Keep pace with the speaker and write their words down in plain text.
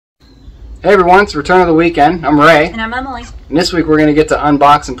Hey everyone, it's Return of the Weekend. I'm Ray. And I'm Emily. And this week we're going to get to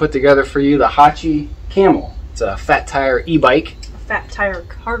unbox and put together for you the HAOQI Camel. It's a fat tire e-bike. Fat tire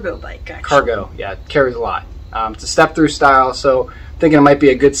cargo bike, actually. Cargo, yeah, it carries a lot. It's a step-through style, so I'm thinking it might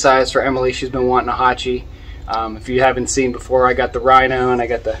be a good size for Emily. She's been wanting a HAOQI. If you haven't seen before, I got the Rhino and I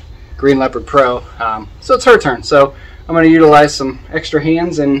got the Green Leopard Pro. So it's her turn. So I'm going to utilize some extra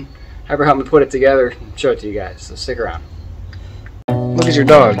hands and have her help me put it together and show it to you guys. So stick around. Look at your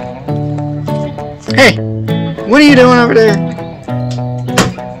dog. Hey, what are you doing over there?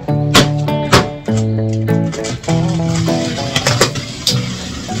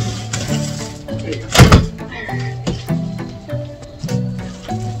 There you go.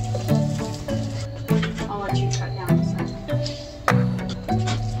 I'll let you cut down the side.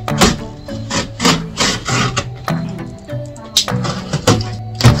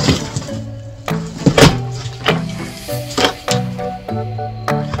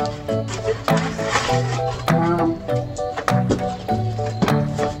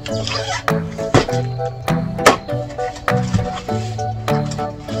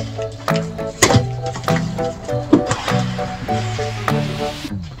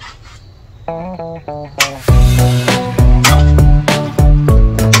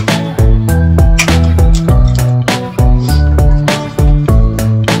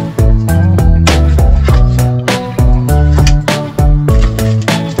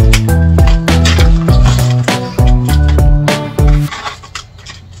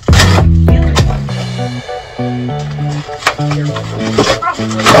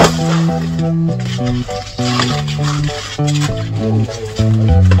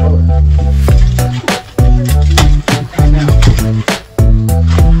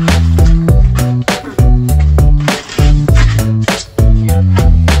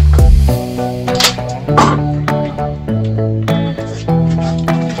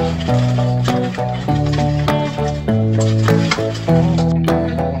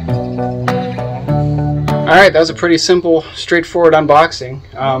 Alright, that was a pretty simple, straightforward unboxing.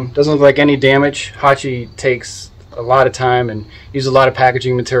 Doesn't look like any damage. HAOQI takes a lot of time and uses a lot of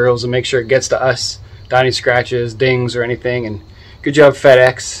packaging materials to make sure it gets to us. Not any scratches, dings, or anything. And good job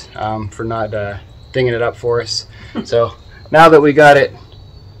FedEx for not dinging it up for us. So now that we got it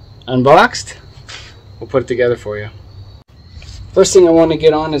unboxed, we'll put it together for you. First thing I want to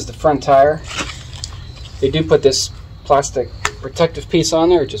get on is the front tire. They do put this plastic protective piece on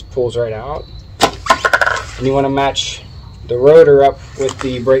there. It just pulls right out. And you want to match the rotor up with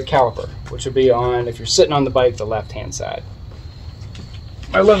the brake caliper, which will be on, if you're sitting on the bike, the left-hand side.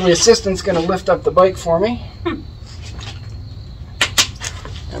 My lovely assistant's going to lift up the bike for me. And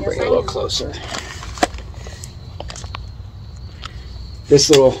bring it a little closer.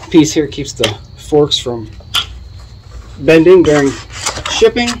 This little piece here keeps the forks from bending during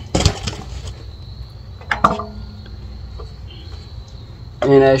shipping.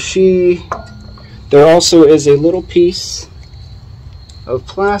 And there also is a little piece of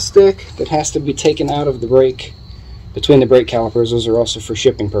plastic that has to be taken out of the brake, between the brake calipers. Those are also for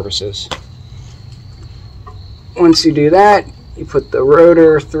shipping purposes. Once you do that, you put the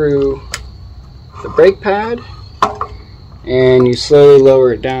rotor through the brake pad and you slowly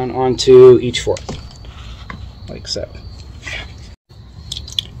lower it down onto each fork, like so.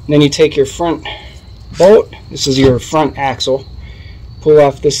 And then you take your front bolt, this is your front axle, pull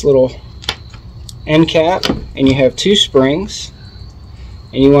off this little end cap, and you have two springs,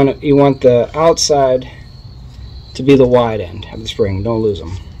 and you want the outside to be the wide end of the spring. Don't lose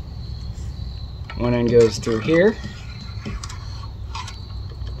them. One end goes through here.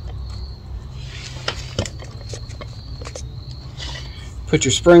 Put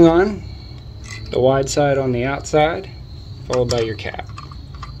your spring on, the wide side on the outside, followed by your cap.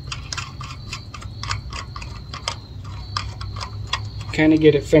 Kind of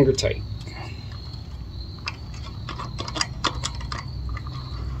get it finger tight.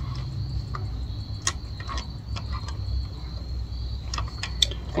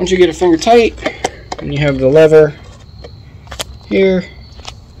 Once you get a finger tight, and you have the lever here,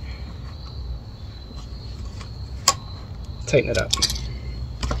 tighten it up.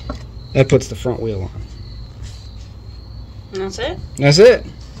 That puts the front wheel on. And that's it? That's it.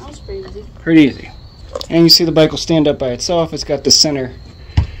 That was pretty easy. Pretty easy. And you see the bike will stand up by itself. It's got the center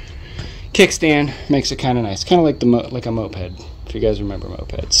kickstand, makes it kind of nice. Kind of like like a moped, if you guys remember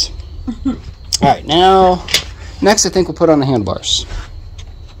mopeds. Alright, now, next I think we'll put on the handlebars.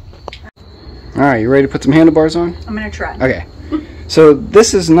 Alright, you ready to put some handlebars on? I'm going to try. Okay. So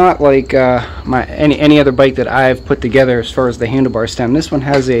this is not like any other bike that I've put together as far as the handlebar stem. This one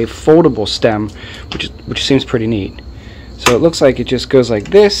has a foldable stem, which seems pretty neat. So it looks like it just goes like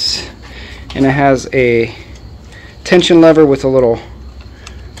this, and it has a tension lever with a little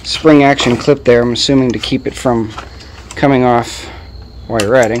spring action clip there. I'm assuming to keep it from coming off while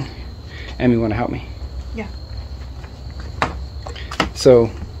you're riding. Emmy, want to help me? Yeah. So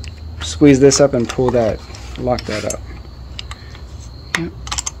squeeze this up and pull that, lock that up. Yep.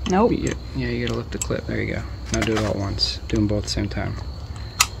 Nope. Yeah, you gotta lift the clip. There you go. Now do it all at once. Do them both at the same time.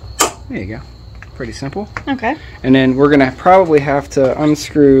 There you go. Pretty simple. Okay. And then we're gonna probably have to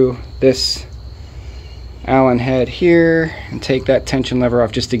unscrew this Allen head here and take that tension lever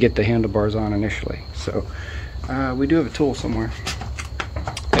off just to get the handlebars on initially. So we do have a tool somewhere.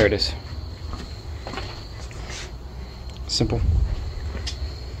 There it is. Simple.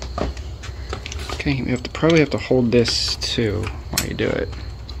 Okay, you probably have to hold this too while you do it.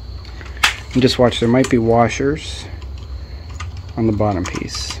 And just watch, there might be washers on the bottom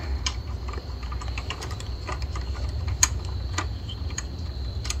piece.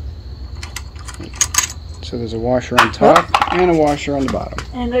 So there's a washer on top and a washer on the bottom.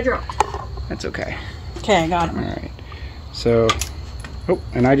 And I dropped. That's okay. Okay, I got him. Alright. So, oh,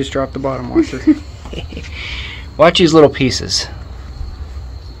 and I just dropped the bottom washer. Watch these little pieces.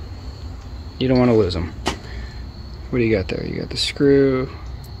 You don't want to lose them. What do you got there? You got the screw.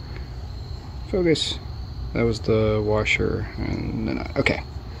 Focus. That was the washer. And then, okay.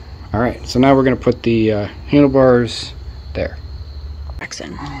 Alright, so now we're going to put the handlebars there.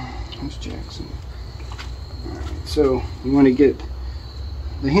 Jackson. Where's Jackson? Alright, so you want to get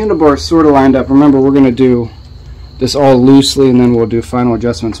the handlebars sort of lined up. Remember, we're going to do this all loosely and then we'll do final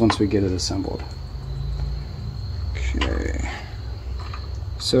adjustments once we get it assembled. Okay.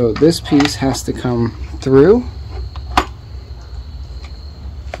 So this piece has to come through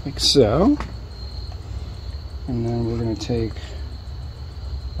like so. And then we're going to take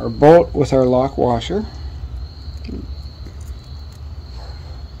our bolt with our lock washer.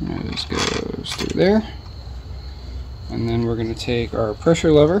 And this goes through there. And then we're going to take our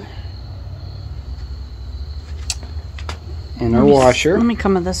pressure lever and our washer. Let me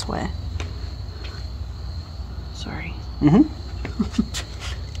come this way. Sorry.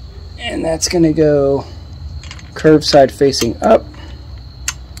 And that's going to go curved side facing up.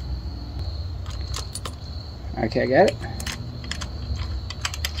 Okay, I got it.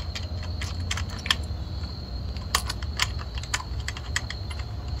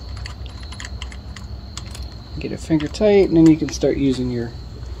 Get it finger tight, and then you can start using your,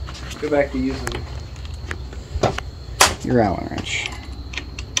 go back to using your Allen wrench.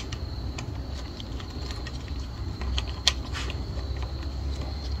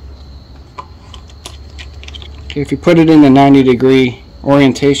 Okay, if you put it in a 90-degree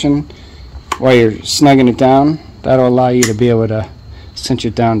orientation while you're snugging it down, that'll allow you to be able to cinch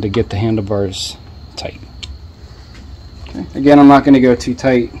it down to get the handlebars tight. Okay. Again, I'm not going to go too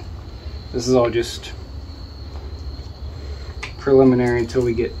tight. This is all just preliminary until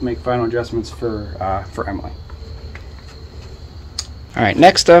we make final adjustments for Emily. Alright,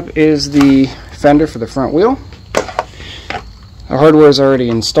 next up is the fender for the front wheel. The hardware is already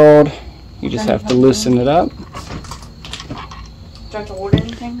installed. You just have to loosen it up. Do I have to hold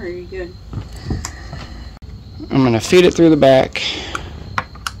anything, or are you good? I'm going to feed it through the back.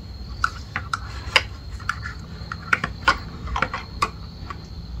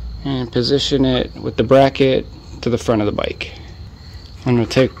 And position it with the bracket to the front of the bike. I'm going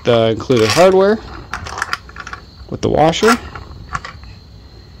to take the included hardware with the washer,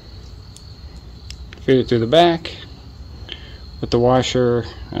 feed it through the back with the washer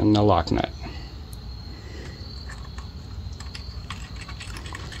and the lock nut.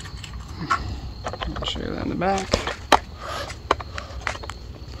 I'll show you that in the back.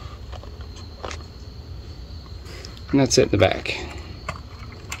 And that's it in the back.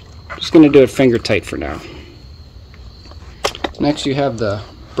 Just going to do it finger tight for now. Next you have the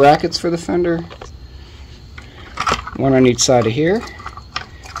brackets for the fender, one on each side of here.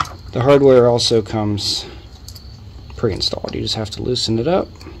 The hardware also comes pre-installed. You just have to loosen it up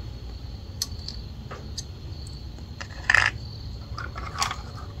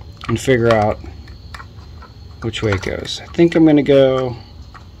and figure out which way it goes. I think I'm going to go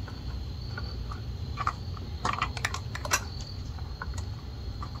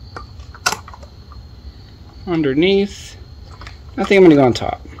underneath. I think I'm going to go on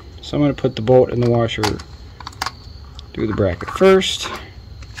top. So I'm going to put the bolt and the washer through the bracket first,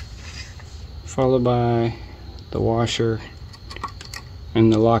 followed by the washer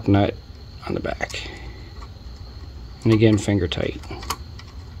and the lock nut on the back. And again, finger tight.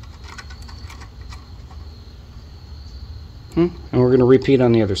 And we're going to repeat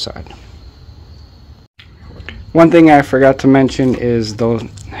on the other side. One thing I forgot to mention is the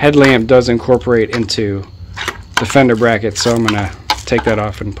headlamp does incorporate into the fender bracket, so I'm going to take that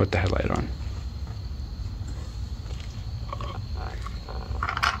off and put the headlight on.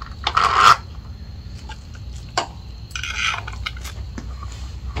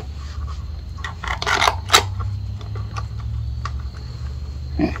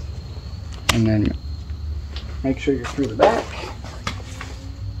 And then make sure you're through the back.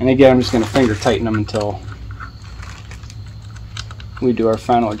 And again, I'm just going to finger tighten them until we do our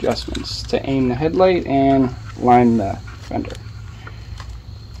final adjustments to aim the headlight and line the fender.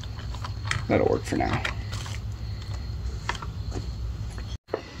 That'll work for now.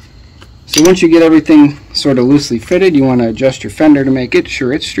 So once you get everything sort of loosely fitted, you want to adjust your fender to make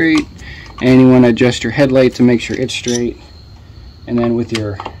sure it's straight, and you want to adjust your headlight to make sure it's straight. And then with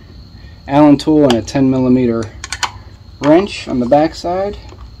your Allen tool and a 10mm wrench on the back side,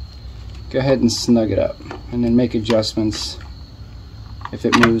 go ahead and snug it up, and then make adjustments if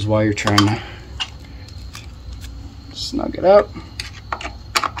it moves while you're trying to snug it up.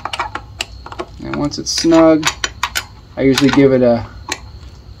 And once it's snug, I usually give it a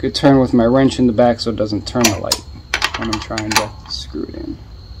good turn with my wrench in the back so it doesn't turn the light when I'm trying to screw it in.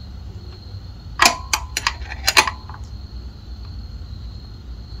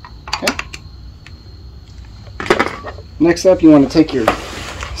 Next up, you want to take your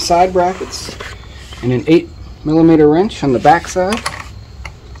side brackets and an 8mm wrench on the back side.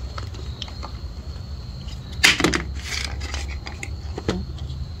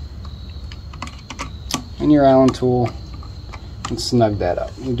 And your Allen tool, and snug that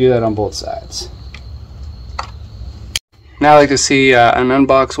up. You do that on both sides. Now I like to see an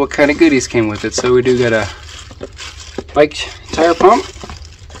unbox what kind of goodies came with it. So we do get a bike tire pump,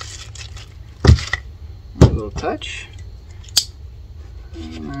 a little touch.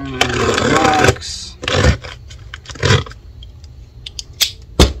 Box.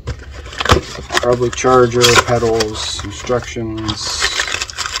 Probably charger, pedals, instructions.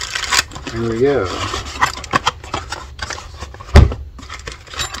 Here we go.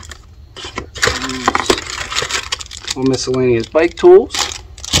 Little miscellaneous bike tools.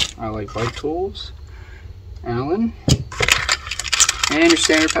 I like bike tools. Allen. And your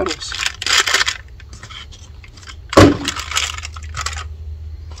standard pedals.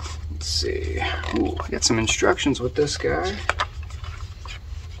 See. Ooh, I got some instructions with this guy.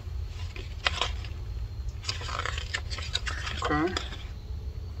 Okay.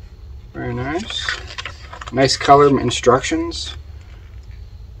 Very nice. Nice color instructions.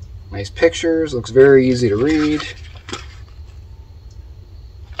 Nice pictures. Looks very easy to read.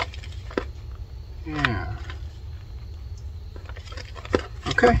 Yeah.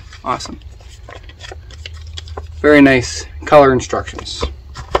 Okay, awesome. Very nice color instructions.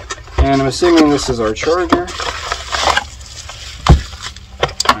 And I'm assuming this is our charger.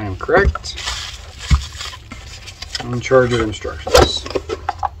 I am correct. And charger instructions.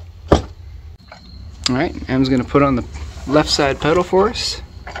 Alright, Em's going to put on the left side pedal for us.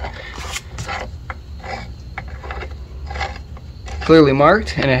 Clearly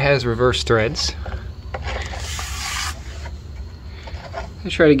marked, and it has reverse threads. I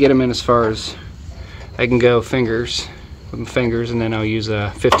try to get them in as far as I can go with my fingers, and then I'll use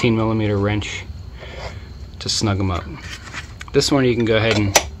a 15mm wrench to snug them up. This one you can go ahead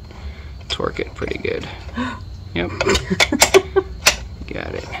and torque it pretty good. Yep.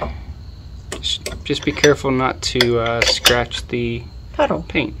 Got it. Just be careful not to scratch the pedal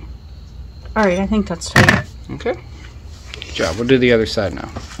paint. Alright, I think that's tight. Okay. Good job. We'll do the other side now.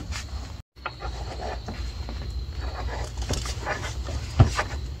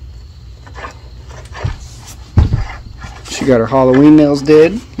 She got her Halloween nails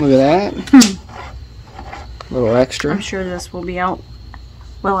did. Look at that. A little extra. I'm sure this will be out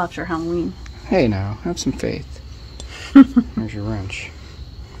well after Halloween. Hey now, have some faith. There's your wrench.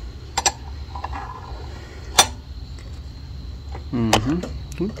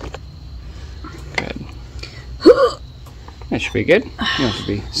 Mm-hmm. Good. That should be good. You don't have to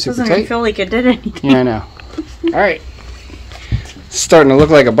be super Doesn't tight. even feel like it did anything. Yeah, I know. Alright. It's starting to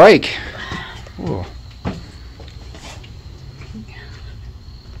look like a bike. Ooh.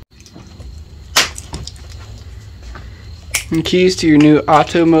 And keys to your new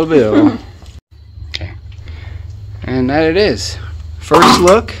automobile. Okay. And that it is. First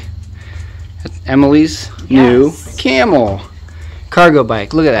look at Emily's new Camel cargo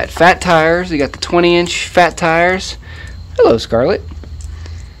bike. Look at that. Fat tires. You got the 20-inch fat tires. Hello, Scarlett.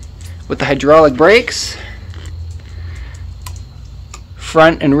 With the hydraulic brakes.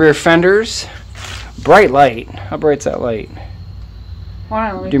 Front and rear fenders. Bright light. How bright's that light?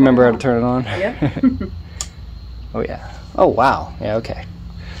 Do you remember how to turn it on? Yep. Oh, yeah. Oh, wow. Yeah, okay.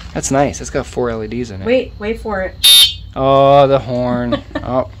 That's nice. It's got 4 LEDs in it. Wait for it. Oh, the horn.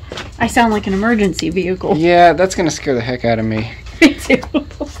 Oh. I sound like an emergency vehicle. Yeah, that's going to scare the heck out of me. Me too.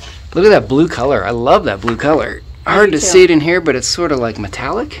 Look at that blue color. I love that blue color. Hard to see it in here, but it's sort of like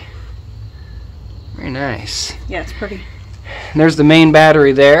metallic. Very nice. Yeah, it's pretty. And there's the main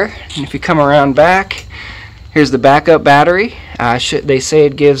battery there. And if you come around back, here's the backup battery. They say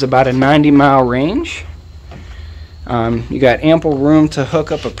it gives about a 90-mile range. You got ample room to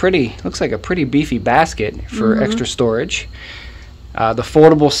hook up looks like a pretty beefy basket for extra storage. The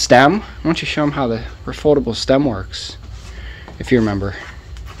foldable stem. Why don't you show them how the foldable stem works, if you remember.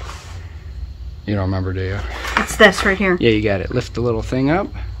 You don't remember, do you? It's this right here. Yeah, you got it. Lift the little thing up,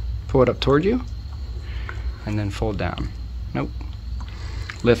 pull it up toward you, and then fold down. Nope.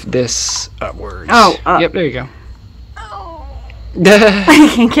 Lift this upwards. Oh, yep, there you go.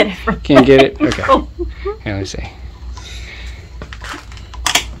 I can't get it from Can't get it? Okay. Here, let me see.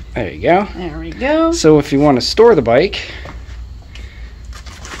 There you go. There we go. So if you want to store the bike,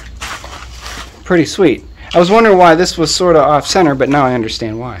 pretty sweet. I was wondering why this was sort of off-center, but now I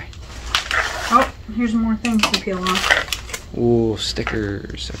understand why. Oh, here's more things to peel off. Ooh,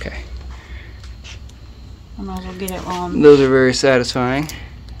 stickers. Okay. I might as well get it while I'm... Those are very satisfying.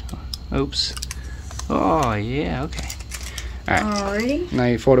 Oops. Oh, yeah, okay. Alright. Alrighty. Now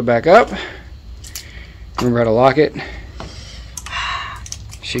you fold it back up. Remember how to lock it.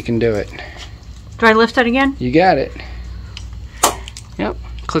 She can do it. Do I lift it again? You got it. Yep.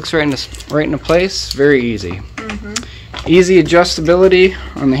 Clicks right into place. Very easy. Easy adjustability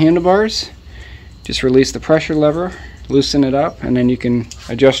on the handlebars. Just release the pressure lever, loosen it up, and then you can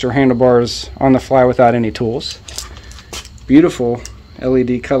adjust your handlebars on the fly without any tools. Beautiful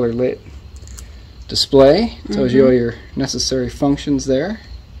LED color lit display. Tells you all your necessary functions there.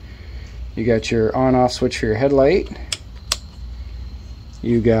 You got your on-off switch for your headlight.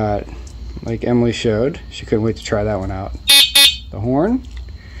 You got, like Emily showed, she couldn't wait to try that one out, the horn,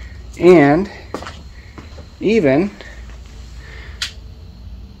 and even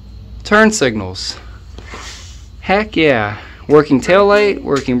turn signals. Heck yeah. Working tail light,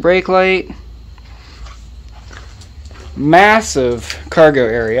 working brake light, massive cargo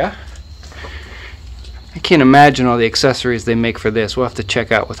area. I can't imagine all the accessories they make for this. We'll have to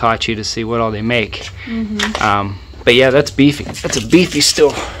check out with HAOQI to see what all they make. But yeah, that's beefy. That's a beefy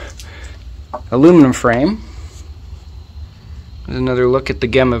still aluminum frame. There's another look at the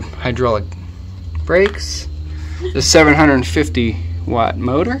Gamma hydraulic brakes. The 750 watt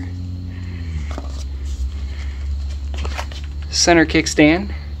motor. Center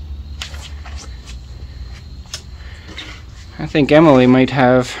kickstand. I think Emily might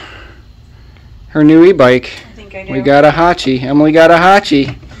have her new e-bike. I think I do. We got a HAOQI. Emily got a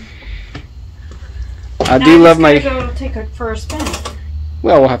HAOQI. I now do love I my... just gotta go take it for a spin.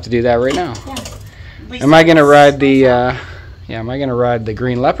 Well, we'll have to do that right now. Yeah. Am I gonna ride the? Am I gonna ride the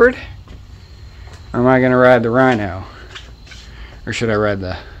Green Leopard, or am I gonna ride the Rhino, or should I ride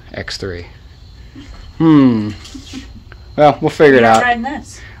the X3? Well, we'll figure it out. Riding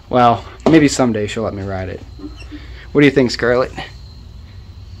this. Well, maybe someday she'll let me ride it. What do you think, Scarlett?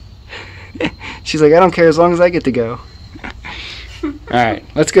 She's like, I don't care as long as I get to go. All right,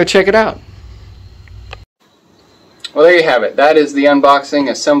 let's go check it out. Well, there you have it. That is the unboxing,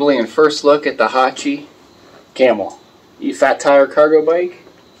 assembly, and first look at the HAOQI Camel. Fat tire cargo bike.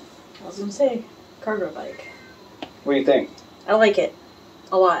 I was gonna say, cargo bike. What do you think? I like it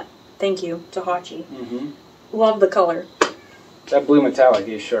a lot. Thank you to HAOQI. Love the color. That blue metallic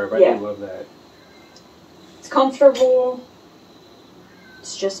is sharp. I Yeah. do love that. It's comfortable.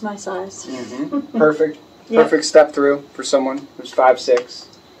 It's just my size. Perfect. Yep. Perfect step through for someone who's 5'6".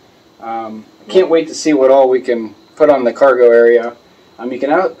 I can't wait to see what all we can put on the cargo area.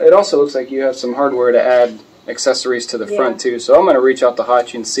 It also looks like you have some hardware to add accessories to the front too. So I'm going to reach out to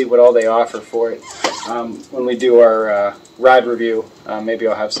HAOQI and see what all they offer for it. When we do our ride review, maybe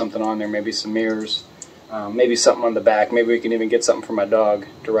I'll have something on there. Maybe some mirrors. Maybe something on the back. Maybe we can even get something for my dog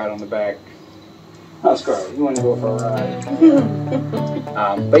to ride on the back. Oh, Scarlett, you want to go for a ride?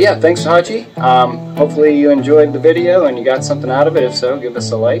 But yeah, thanks, HAOQI. Hopefully you enjoyed the video and you got something out of it. If so, give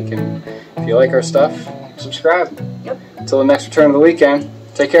us a like. And if you like our stuff, subscribe. Yep. Until the next return of the weekend,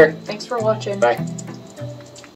 take care. Thanks for watching. Bye.